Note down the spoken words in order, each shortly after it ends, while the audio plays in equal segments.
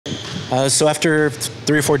So after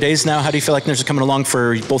 3 or 4 days now, how do you feel like things are coming along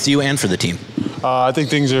for both you and for the team? I think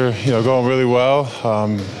things are going really well.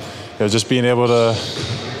 Just being able to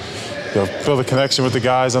build a connection with the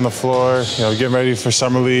guys on the floor. Getting ready for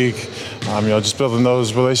summer league. Just building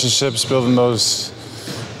those relationships, building those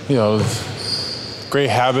great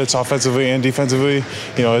habits offensively and defensively.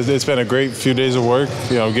 It's been a great few days of work.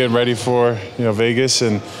 Getting ready for Vegas,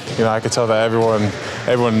 and I could tell that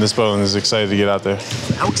everyone in this building is excited to get out there.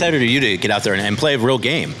 How excited are you to get out there and play a real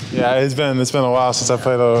game? Yeah, it's been a while since I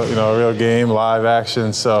played a real game, live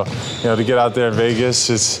action. So to get out there in Vegas,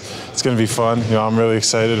 it's going to be fun. I'm really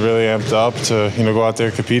excited, really amped up to go out there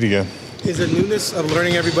and compete again. Is the newness of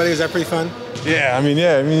learning everybody, is that pretty fun? Yeah,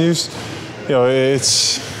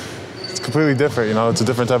 it's completely different. It's a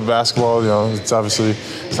different type of basketball.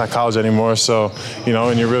 It's not college anymore. So,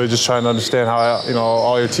 and you're really just trying to understand how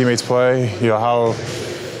all your teammates play. How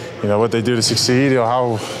what they do to succeed.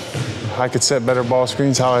 How I could set better ball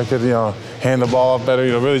screens. How I could hand the ball off better.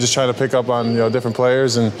 Really just trying to pick up on different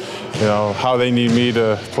players and how they need me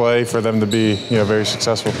to play for them to be very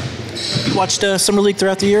successful. You watched Summer League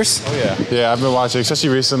throughout the years? Oh yeah, I've been watching, especially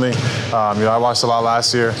recently. I watched a lot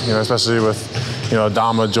last year. Especially with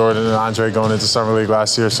Donovan, Jordan, and Andre going into Summer League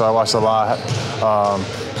last year, so I watched a lot.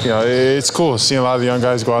 It's cool seeing a lot of the young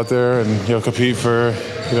guys go out there and compete for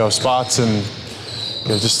spots and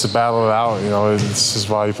just to battle it out. This is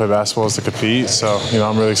why you play basketball, is to compete. So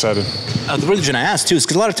I'm really excited. The reason I asked too is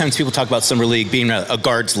because a lot of times people talk about Summer League being a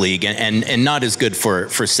guards league and not as good for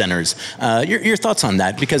centers. Your thoughts on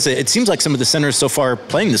that? Because it seems like some of the centers so far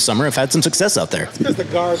playing this summer have had some success out there. It's because the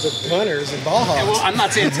guards are gunners and ball hogs. Yeah, well, I'm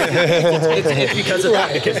not saying it's because of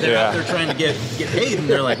that, because they're out there trying to get paid, and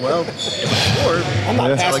they're like, well, if I score, I'm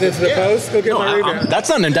not passing it to the post. Go get my rebound. That's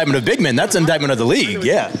not an indictment of big men. That's an indictment of the league.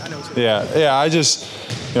 Yeah. I just,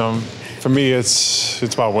 for me, it's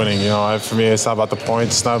about winning. For me, it's not about the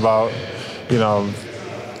points. It's not about,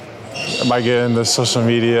 am I getting the social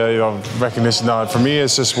media, recognition? No, for me,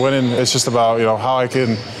 it's just winning. It's just about, how I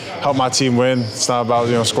can help my team win. It's not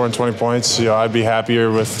about, scoring 20 points. I'd be happier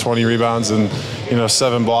with 20 rebounds and,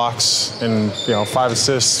 7 blocks and, 5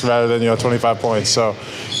 assists rather than, 25 points. So,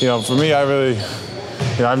 for me, I really,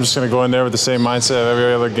 I'm just going to go in there with the same mindset of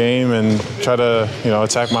every other game and try to,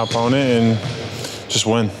 attack my opponent and just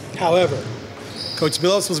win. However, Coach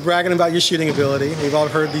Billups was bragging about your shooting ability. We've all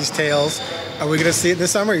heard these tales. Are we going to see it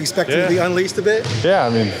this summer? Are you expecting to be unleashed a bit? Yeah,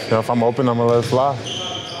 if I'm open, I'm going to let it fly.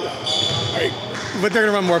 But they're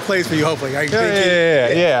going to run more plays for you, hopefully. Are you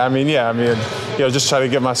just try to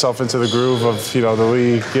get myself into the groove of, the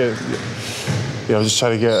league. Just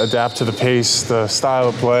try to adapt to the pace, the style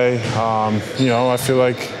of play. I feel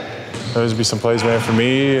like there's be some plays ran for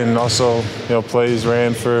me, and also, plays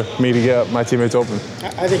ran for me to get my teammates open.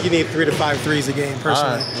 I think you need 3 to 5 threes a game,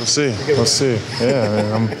 personally. All right, we'll see.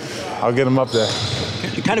 Yeah, I'll get them up there.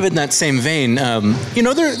 Kind of in that same vein,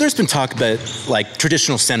 there's been talk about like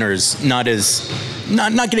traditional centers not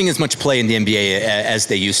getting as much play in the NBA as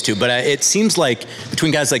they used to, but it seems like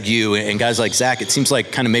between guys like you and guys like Zach, it seems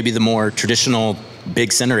like kind of maybe the more traditional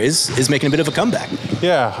big center is making a bit of a comeback.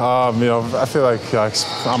 Yeah, I feel like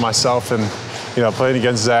on myself and playing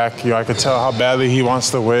against Zach, I could tell how badly he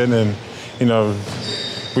wants to win, and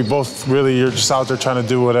we both really are just out there trying to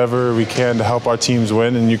do whatever we can to help our teams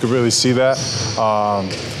win, and you could really see that.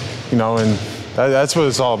 And that's what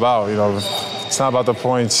it's all about. It's not about the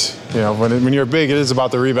points. When you're big, it is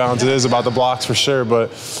about the rebounds. It is about the blocks for sure.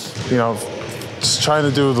 But just trying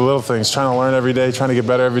to do the little things, trying to learn every day, trying to get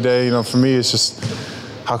better every day. For me, it's just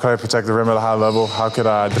how could I protect the rim at a high level? How could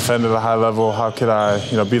I defend at a high level? How could I,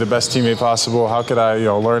 be the best teammate possible? How could I,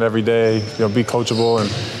 learn every day? Be coachable, and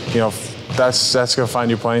that's going to find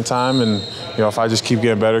you playing time. And if I just keep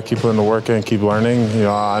getting better, keep putting the work in, keep learning,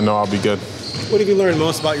 I know I'll be good. What have you learned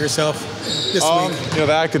most about yourself this week? That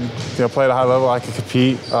I could play at a high level, I could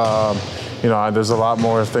compete. There's a lot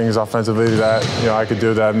more things offensively that I could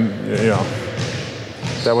do that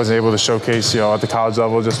that wasn't able to showcase at the college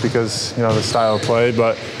level just because the style of play.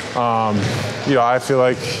 But I feel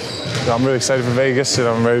like I'm really excited for Vegas, and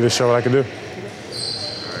I'm ready to show what I can do.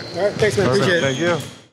 All right, thanks, man. Appreciate it. Thank you.